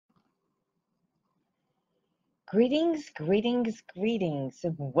Greetings, greetings, greetings.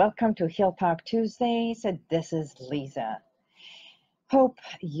 Welcome to Heal Talk Tuesdays. This is Liza. Hope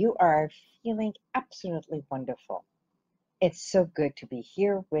you are feeling absolutely wonderful. It's so good to be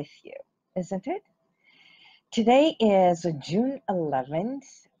here with you, isn't it? Today is June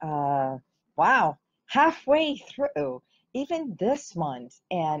 11th. Wow, halfway through even this month,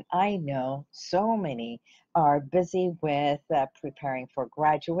 and I know so many are busy with preparing for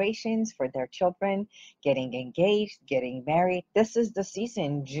graduations for their children, getting engaged, getting married. This is the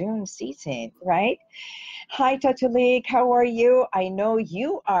season, June season, right? Hi, Tatulik, how are you? I know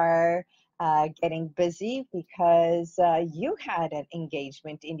you are getting busy because you had an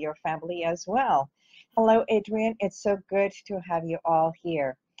engagement in your family as well. Hello, Adrian. It's so good to have you all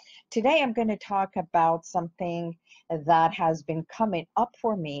here. Today, I'm going to talk about something that has been coming up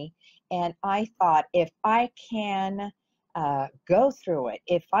for me, and I thought if I can go through it,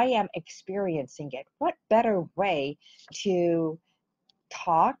 if I am experiencing it, what better way to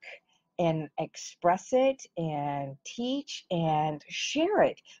talk and express it and teach and share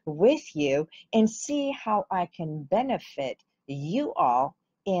it with you and see how I can benefit you all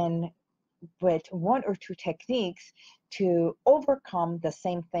in with one or two techniques to overcome the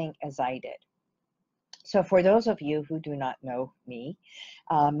same thing as I did. So for those of you who do not know me,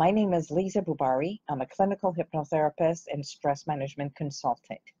 my name is Liza Boubari. I'm a clinical hypnotherapist and stress management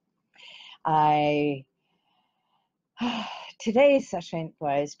consultant. Today's session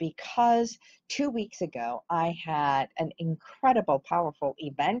was because 2 weeks ago I had an incredible, powerful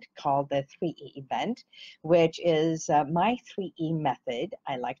event called the 3E event, which is my 3E method,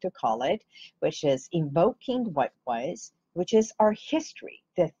 I like to call it, which is invoking what was, which is our history,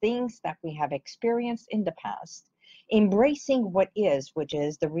 the things that we have experienced in the past, embracing what is, which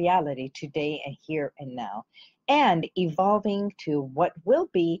is the reality today and here and now, and evolving to what will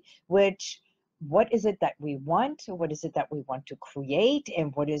be, which what is it that we want, what is it that we want to create,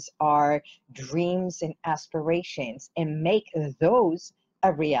 and what is our dreams and aspirations, and make those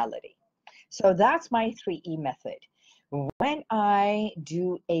a reality. So that's my 3E method. When I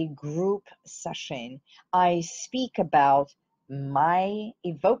do a group session, I speak about my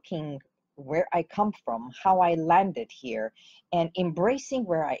evoking where I come from, how I landed here, and embracing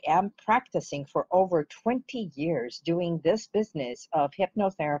where I am, practicing for over 20 years doing this business of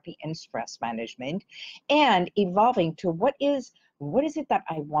hypnotherapy and stress management, and evolving to what is it that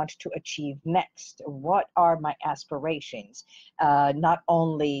I want to achieve next? What are my aspirations? Not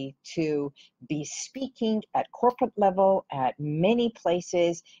only to be speaking at corporate level at many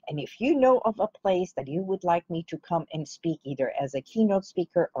places, and if you know of a place that you would like me to come and speak either as a keynote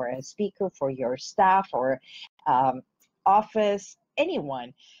speaker or a speaker for your staff or office,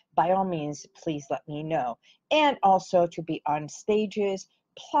 anyone, by all means, please let me know. And also to be on stages,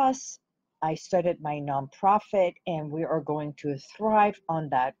 plus I started my nonprofit, and we are going to thrive on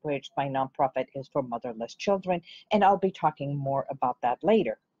that, which my nonprofit is for motherless children, and I'll be talking more about that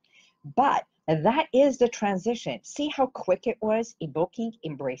later. But that is the transition. See how quick it was? Evoking,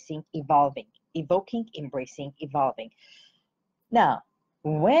 embracing, evolving. Evoking, embracing, evolving. Now,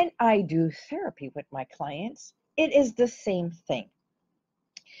 when I do therapy with my clients, it is the same thing.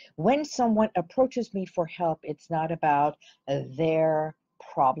 When someone approaches me for help, it's not about their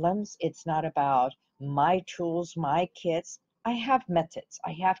problems. It's not about my tools, my kits. I have methods,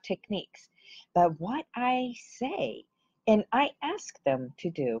 I have techniques. But what I say and I ask them to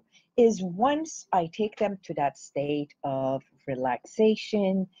do is once I take them to that state of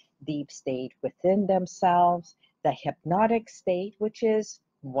relaxation, deep state within themselves, the hypnotic state, which is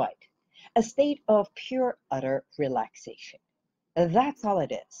what? A state of pure, utter relaxation. That's all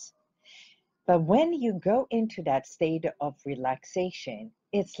it is. But when you go into that state of relaxation,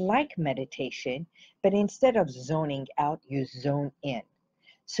 it's like meditation, but instead of zoning out, you zone in.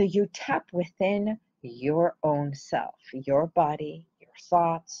 So you tap within your own self, your body, your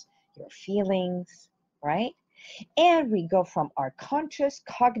thoughts, your feelings, right? And we go from our conscious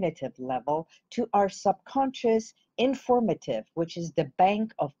cognitive level to our subconscious informative, which is the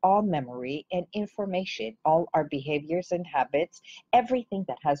bank of all memory and information, all our behaviors and habits, everything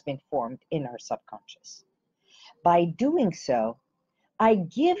that has been formed in our subconscious. By doing so, I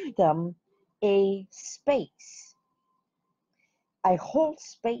give them a space. I hold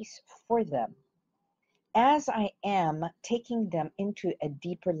space for them as I am taking them into a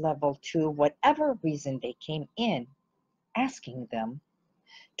deeper level to whatever reason they came in, asking them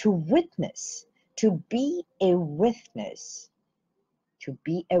to witness, to be a witness, to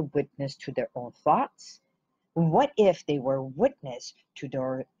their own thoughts. What if they were witness to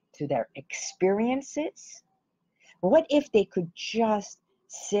their experiences? What if they could just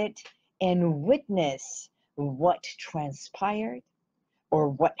sit and witness what transpired or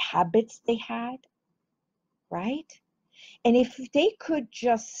what habits they had, right? And if they could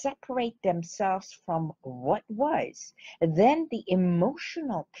just separate themselves from what was, then the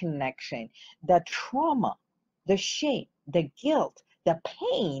emotional connection, the trauma, the shame, the guilt, the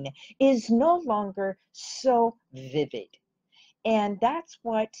pain is no longer so vivid. And that's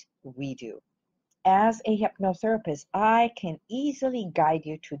what we do. As a hypnotherapist, I can easily guide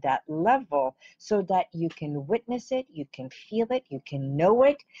you to that level so that you can witness it, you can feel it, you can know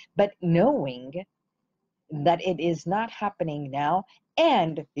it, but knowing that it is not happening now,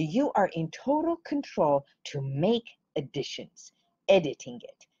 and you are in total control to make additions, editing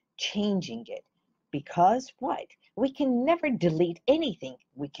it, changing it. Because what? We can never delete anything.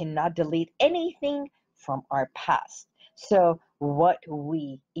 We cannot delete anything from our past. So what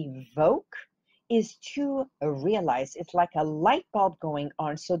we evoke is to realize it's like a light bulb going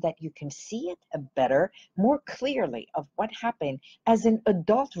on so that you can see it better, more clearly of what happened as an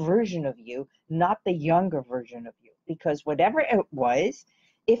adult version of you, not the younger version of you. Because whatever it was,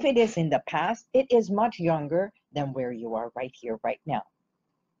 if it is in the past, it is much younger than where you are right here, right now.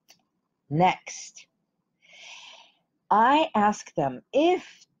 Next, I ask them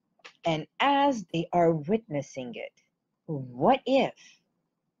if and as they are witnessing it, what if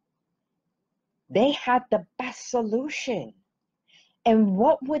they had the best solution? And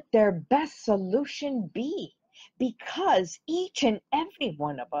what would their best solution be? Because each and every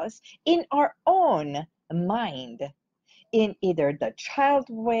one of us, in our own mind, in either the child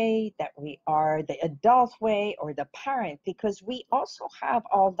way that we are, the adult way, or the parent, because we also have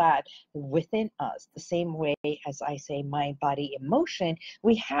all that within us. The same way as I say mind, body, emotion,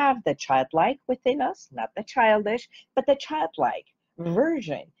 we have the childlike within us, not the childish, but the childlike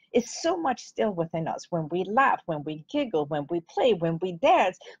version is so much still within us. When we laugh, when we giggle, when we play, when we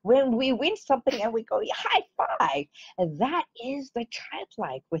dance, when we win something and we go high five, that is the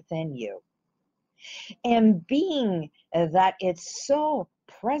childlike within you. And being that it's so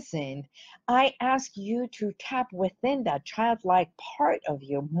present, I ask you to tap within that childlike part of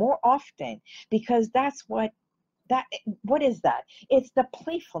you more often, because that's what is that? It's the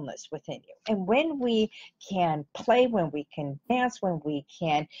playfulness within you. And when we can play, when we can dance, when we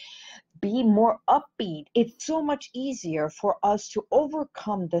can be more upbeat, it's so much easier for us to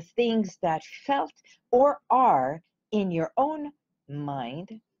overcome the things that felt or are in your own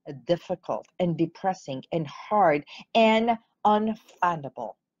mind difficult and depressing and hard and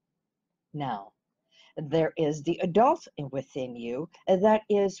unfindable. Now, there is the adult within you that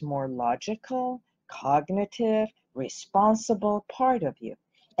is more logical, cognitive, responsible part of you.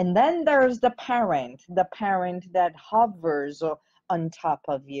 And then there's the parent that hovers on top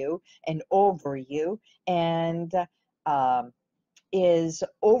of you and over you and um, is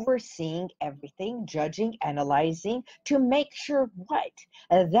overseeing everything, judging, analyzing to make sure what?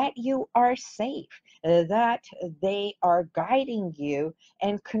 That you are safe, that they are guiding you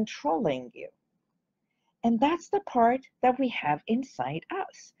and controlling you. And that's the part that we have inside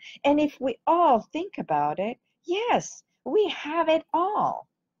us. And if we all think about it, yes, we have it all.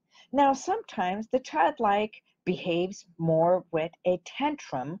 Now, sometimes the childlike behaves more with a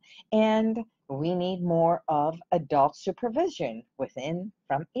tantrum, and we need more of adult supervision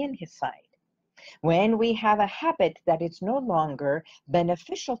from in his side. When we have a habit that is no longer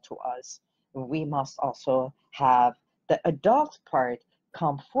beneficial to us, we must also have the adult part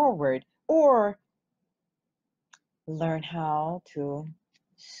come forward or learn how to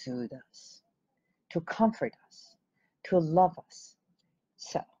soothe us, to comfort us, to love us.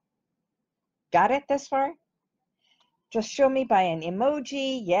 So, got it this far? Just show me by an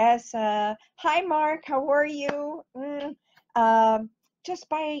emoji. Yes. Hi, Mark. How are you? Just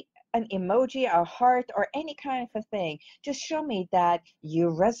by an emoji, a heart, or any kind of a thing. Just show me that you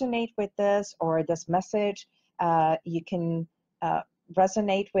resonate with this or this message. You can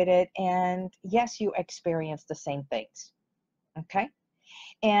resonate with it. And yes, you experience the same things. Okay?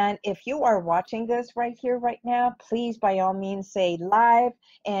 And if you are watching this right here, right now, please by all means say live.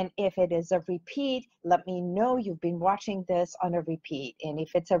 And if it is a repeat, let me know you've been watching this on a repeat. And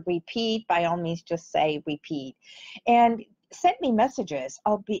if it's a repeat, by all means, just say repeat. And send me messages.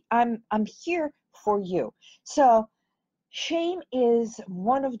 I'm here for you. So shame is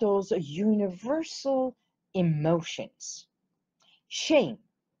one of those universal emotions. Shame.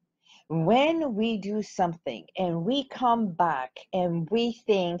 When we do something and we come back and we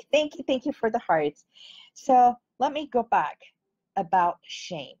think, thank you for the hearts. So let me go back about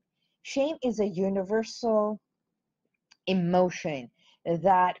shame. Shame is a universal emotion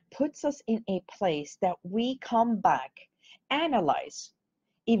that puts us in a place that we come back, analyze,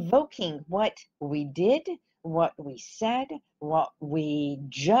 evoking what we did, what we said, what we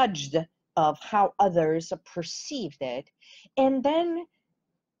judged of how others perceived it. And then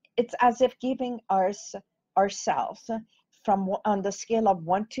it's as if giving ourselves from on the scale of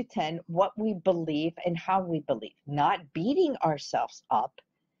 1 to 10 what we believe and how we believe, not beating ourselves up,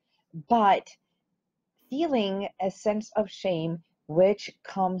 but feeling a sense of shame, which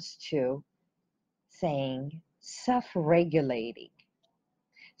comes to saying self-regulating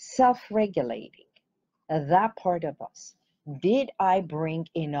that part of us. Did I bring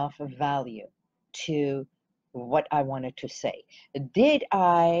enough value to what I wanted to say? Did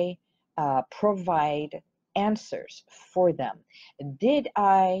I provide answers for them? Did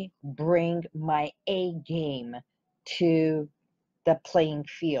I bring my A game to the playing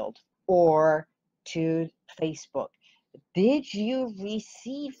field or to Facebook? Did you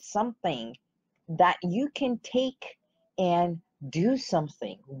receive something that you can take and do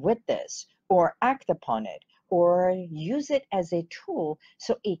something with this, or act upon it, or use it as a tool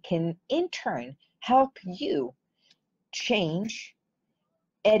so it can in turn help you change,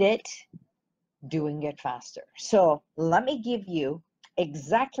 edit, doing it faster? So let me give you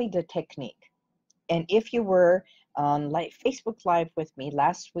exactly the technique. And if you were on Facebook Live with me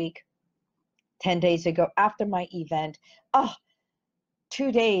last week, 10 days ago after my event, oh,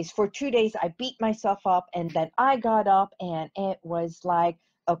 2 days, for 2 days, I beat myself up, and then I got up and it was like,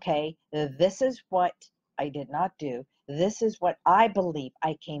 okay, this is what I did not do. This is what I believe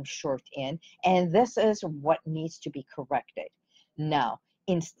I came short in, and this is what needs to be corrected. Now,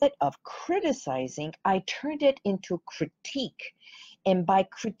 instead of criticizing, I turned it into critique. And by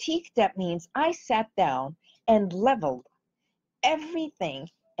critique, that means I sat down and leveled everything.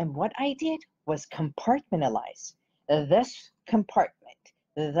 And what I did was compartmentalize this compartment,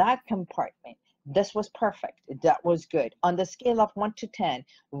 that compartment. This was perfect. That was good. On the scale of 1 to 10,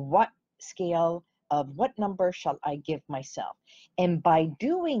 what scale of what number shall I give myself? And by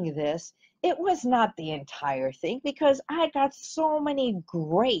doing this, it was not the entire thing, because I got so many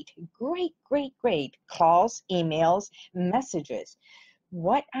great calls, emails, messages.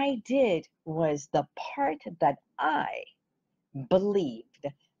 What I did was the part that I believed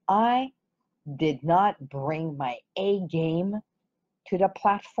I did not bring my A game to the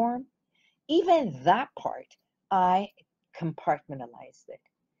platform. Even that part, I compartmentalized it.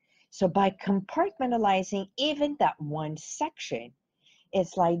 So by compartmentalizing even that one section,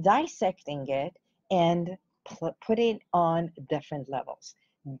 it's like dissecting it and putting it on different levels.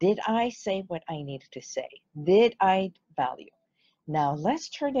 Did I say what I needed to say? Did I value? Now let's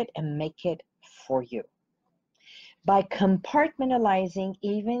turn it and make it for you. By compartmentalizing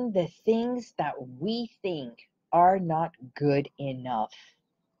even the things that we think are not good enough.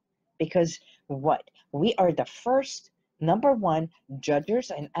 Because what? We are the first, number one,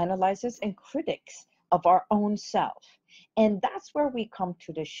 judges and analyzers and critics of our own self. And that's where we come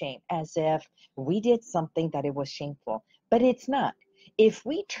to the shame, as if we did something that it was shameful. But it's not. If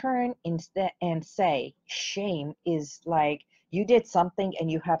we turn instead and say shame is like you did something and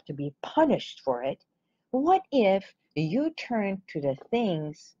you have to be punished for it, what if you turn to the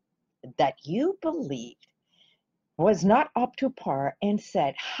things that you believed was not up to par and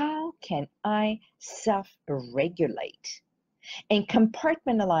said, how can I self-regulate and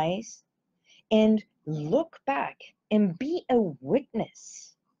compartmentalize and look back and be a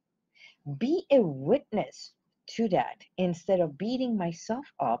witness? Be a witness to that. Instead of beating myself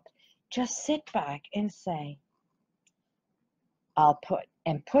up, just sit back and say, I'll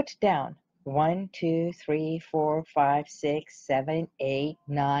put down 1, 2, 3, 4, 5, 6, 7, 8,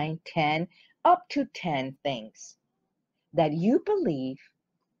 9, 10, up to 10 things that you believe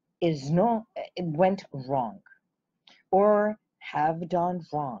it went wrong, or have done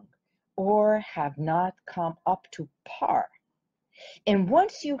wrong, or have not come up to par. And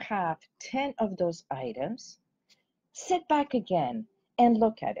once you have 10 of those items, sit back again and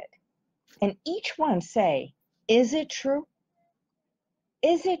look at it. And each one say, is it true?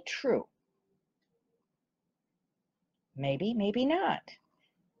 Is it true? Maybe, maybe not.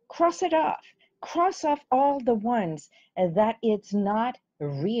 Cross it off. Cross off all the ones that it's not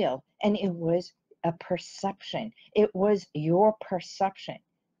real and it was a perception. It was your perception.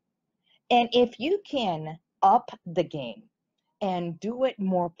 And if you can up the game and do it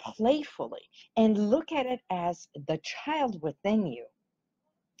more playfully and look at it as the child within you,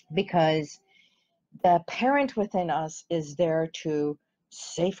 because the parent within us is there to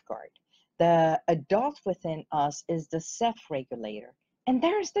safeguard. The adult within us is the self-regulator. And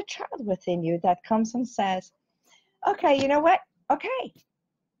there's the child within you that comes and says, okay, you know what? Okay.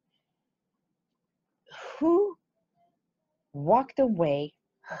 Who walked away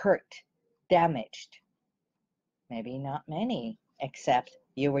hurt, damaged. Maybe not many, except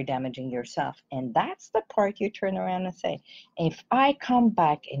you were damaging yourself. And that's the part you turn around and say, if I come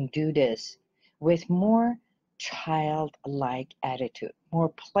back and do this with more childlike attitude, more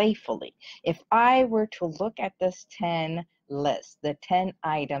playfully, if I were to look at this 10 list, the 10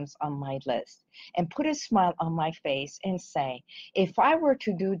 items on my list, and put a smile on my face and say, if I were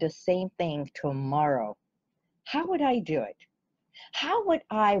to do the same thing tomorrow, how would I do it? How would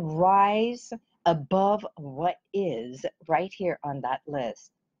I rise above what is right here on that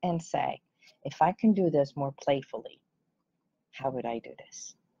list and say, if I can do this more playfully, how would I do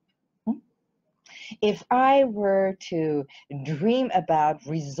this? If I were to dream about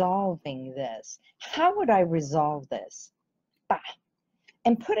resolving this, how would I resolve this? Bah,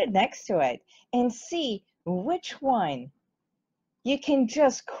 and put it next to it and see which one you can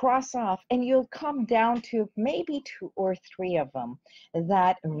just cross off, and you'll come down to maybe 2 or 3 of them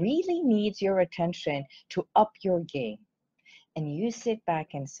that really needs your attention to up your game. And you sit back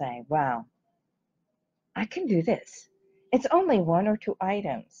and say, wow, I can do this. It's only 1 or 2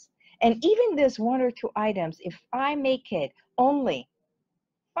 items. And even this 1 or 2 items, if I make it only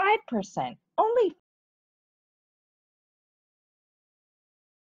 5%, only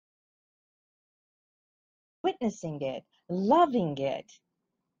witnessing it, loving it,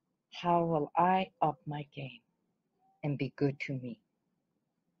 how will I up my game and be good to me?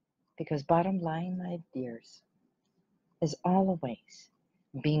 Because bottom line, my dears, is always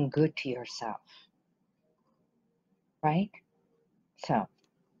being good to yourself, right? So,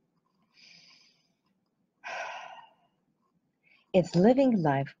 it's living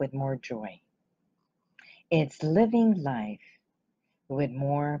life with more joy. It's living life with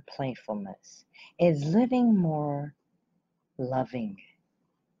more playfulness. It's living more loving.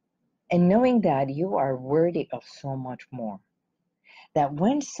 And knowing that you are worthy of so much more. That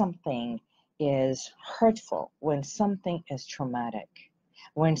when something is hurtful, when something is traumatic,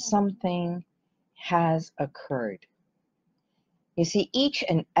 when something has occurred, you see, each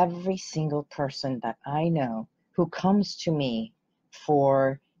and every single person that I know who comes to me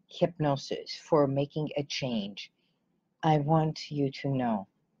for hypnosis, for making a change, I want you to know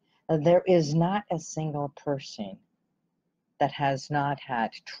there is not a single person that has not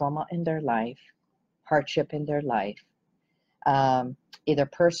had trauma in their life, hardship in their life, either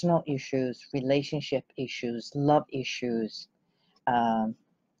personal issues, relationship issues, love issues,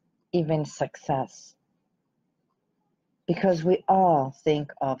 even success. Because we all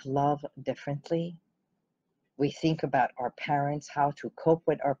think of love differently. We think about our parents, how to cope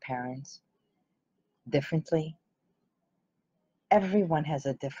with our parents differently. Everyone has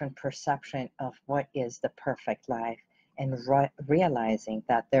a different perception of what is the perfect life, and realizing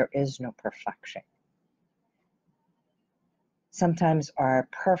that there is no perfection. Sometimes our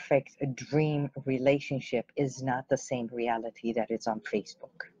perfect dream relationship is not the same reality that is on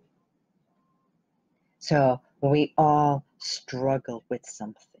Facebook. So we all struggle with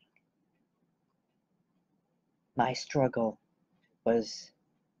something. My struggle was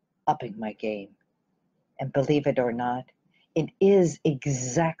upping my game. And believe it or not, it is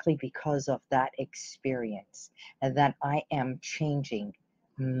exactly because of that experience that I am changing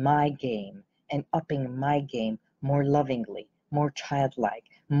my game and upping my game more lovingly, more childlike,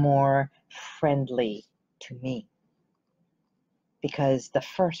 more friendly to me. Because the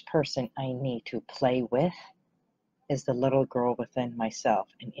first person I need to play with is the little girl within myself.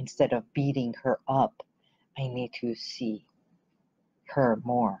 And instead of beating her up, I need to see her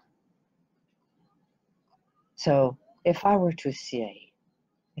more. So if I were to say,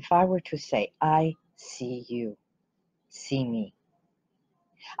 I see you, see me.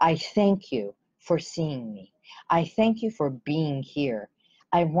 I thank you for seeing me. I thank you for being here.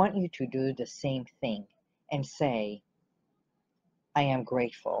 I want you to do the same thing and say, I am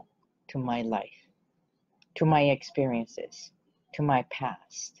grateful to my life, to my experiences, to my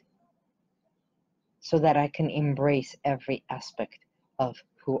past, so that I can embrace every aspect of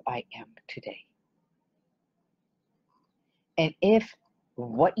who I am today. And if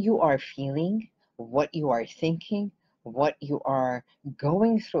what you are feeling, what you are thinking, what you are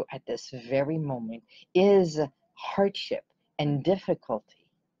going through at this very moment is hardship and difficulty,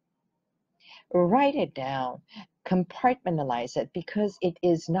 write it down, compartmentalize it, because it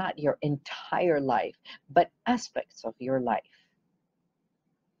is not your entire life, but aspects of your life.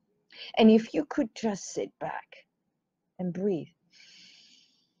 And if you could just sit back and breathe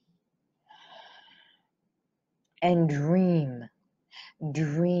and dream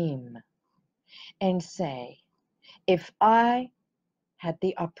and say, if I had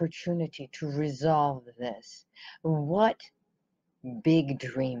the opportunity to resolve this, what big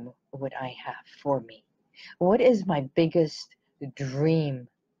dream would I have for me? What is my biggest dream?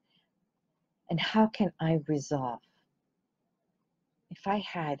 And how can I resolve? If I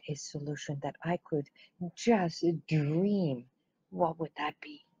had a solution that I could just dream, what would that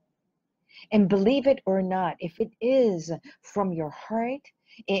be? And believe it or not, if it is from your heart,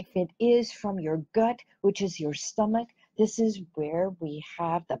 if it is from your gut, which is your stomach, this is where we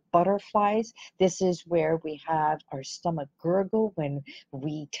have the butterflies. This is where we have our stomach gurgle when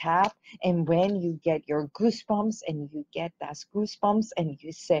we tap. And when you get your goosebumps and you get those goosebumps and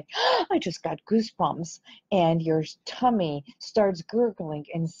you say, "Oh, I just got goosebumps," and your tummy starts gurgling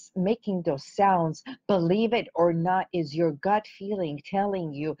and making those sounds, believe it or not, is your gut feeling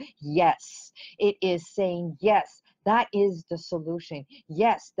telling you yes. It is saying yes. That is the solution.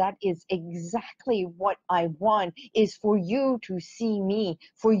 Yes, that is exactly what I want, is for you to see me,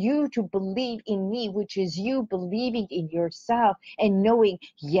 for you to believe in me, which is you believing in yourself and knowing,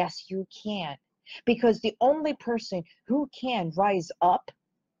 yes, you can. Because the only person who can rise up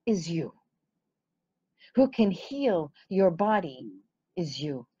is you. Who can heal your body is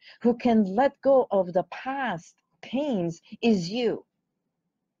you. Who can let go of the past pains is you.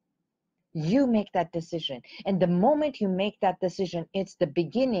 You make that decision. And the moment you make that decision, it's the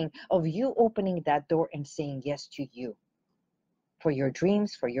beginning of you opening that door and saying yes to you. For your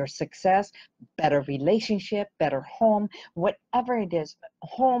dreams, for your success, better relationship, better home, whatever it is.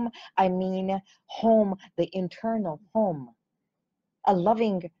 Home, I mean home, the internal home. A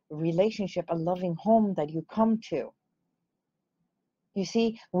loving relationship, a loving home that you come to. You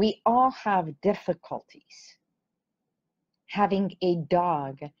see, we all have difficulties. Having a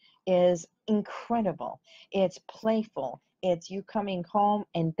dog is incredible. It's playful. It's you coming home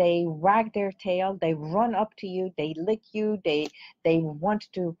and they wag their tail, they run up to you, they lick you, they want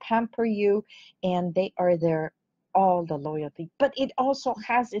to pamper you, and they are there all the loyalty. But it also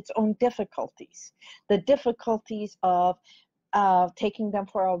has its own difficulties. The difficulties of taking them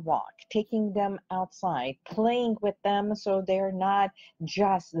for a walk, taking them outside, playing with them so they're not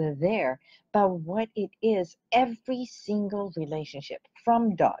just there. But what it is, every single relationship,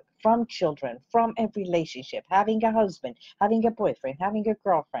 from dog, from children, from a relationship, having a husband, having a boyfriend, having a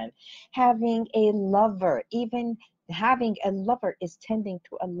girlfriend, having a lover, even having a lover is tending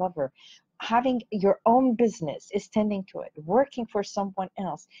to a lover. Having your own business is tending to it, working for someone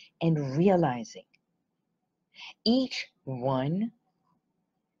else, and realizing each one,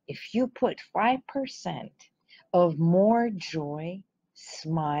 if you put 5% of more joy,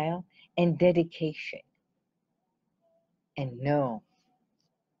 smile, and dedication, and know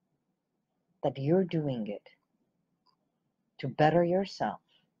that you're doing it to better yourself,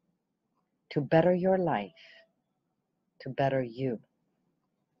 to better your life, to better you,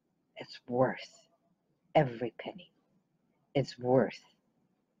 it's worth every penny. It's worth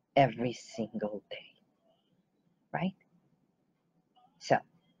every single day, right? So,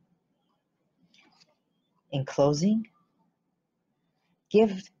 in closing,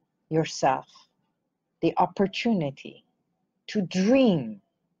 give yourself the opportunity to dream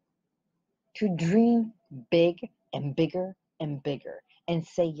big and bigger and bigger, and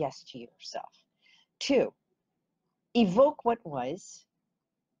say yes to yourself. 2, evoke what was,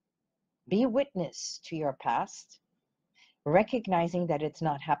 be witness to your past, recognizing that it's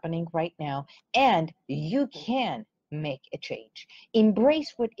not happening right now, and you can make a change.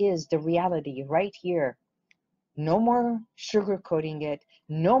 Embrace what is the reality right here. No more sugarcoating it,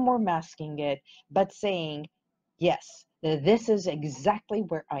 no more masking it, but saying, yes, this is exactly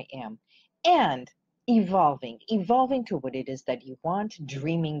where I am. And evolving to what it is that you want,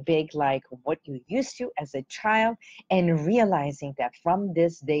 dreaming big like what you used to as a child, and realizing that from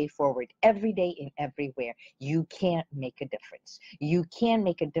this day forward, every day and everywhere, you can make a difference. You can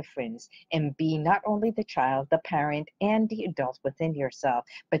make a difference and be not only the child, the parent, and the adult within yourself,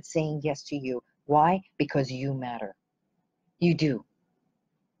 but saying yes to you. Why? Because you matter. You do.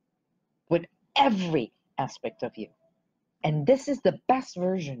 With every aspect of you. And this is the best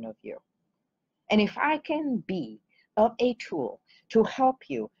version of you. And if I can be of a tool to help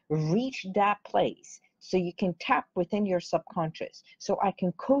you reach that place so you can tap within your subconscious, so I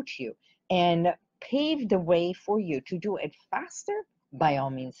can coach you and pave the way for you to do it faster, by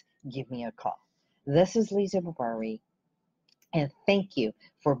all means, give me a call. This is Liza Boubari, and thank you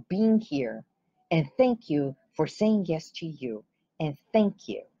for being here, and thank you for saying yes to you, and thank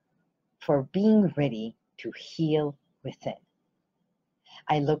you for being ready to heal within.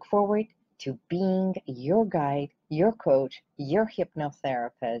 I look forward to being your guide, your coach, your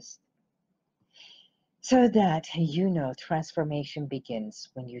hypnotherapist, so that you know transformation begins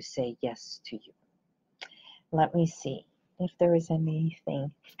when you say yes to you. Let me see. if there is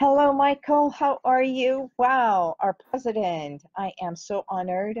anything. Hello, Michael. How are you? Wow, our president. I am so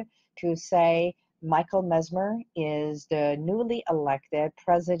honored to say Michael Mesmer is the newly elected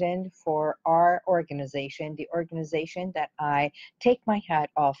president for our organization, the organization that I take my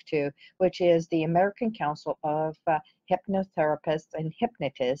hat off to, which is the American Council of Hypnotherapists and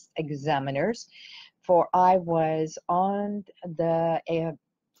Hypnotist Examiners. For I was on the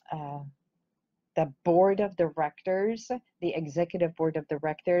board of directors, the executive board of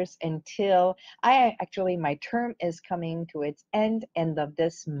directors, until my term is coming to its end of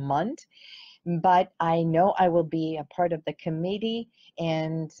this month. But I know I will be a part of the committee.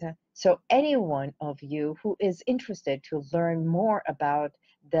 And so any one of you who is interested to learn more about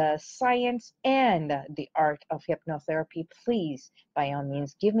the science and the art of hypnotherapy, please, by all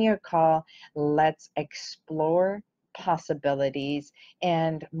means, give me a call. Let's explore possibilities.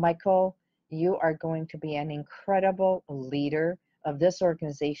 And Michael, you are going to be an incredible leader of this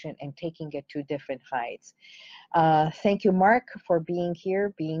organization and taking it to different heights. Thank you, Mark, for being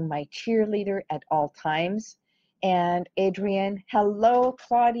here, being my cheerleader at all times. And Adrian, hello,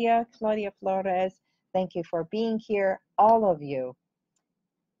 Claudia Flores. Thank you for being here, all of you.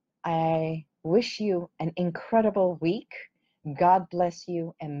 I wish you an incredible week. God bless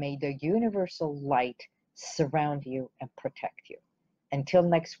you, and may the universal light surround you and protect you. Until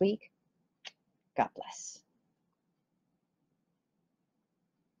next week, God bless.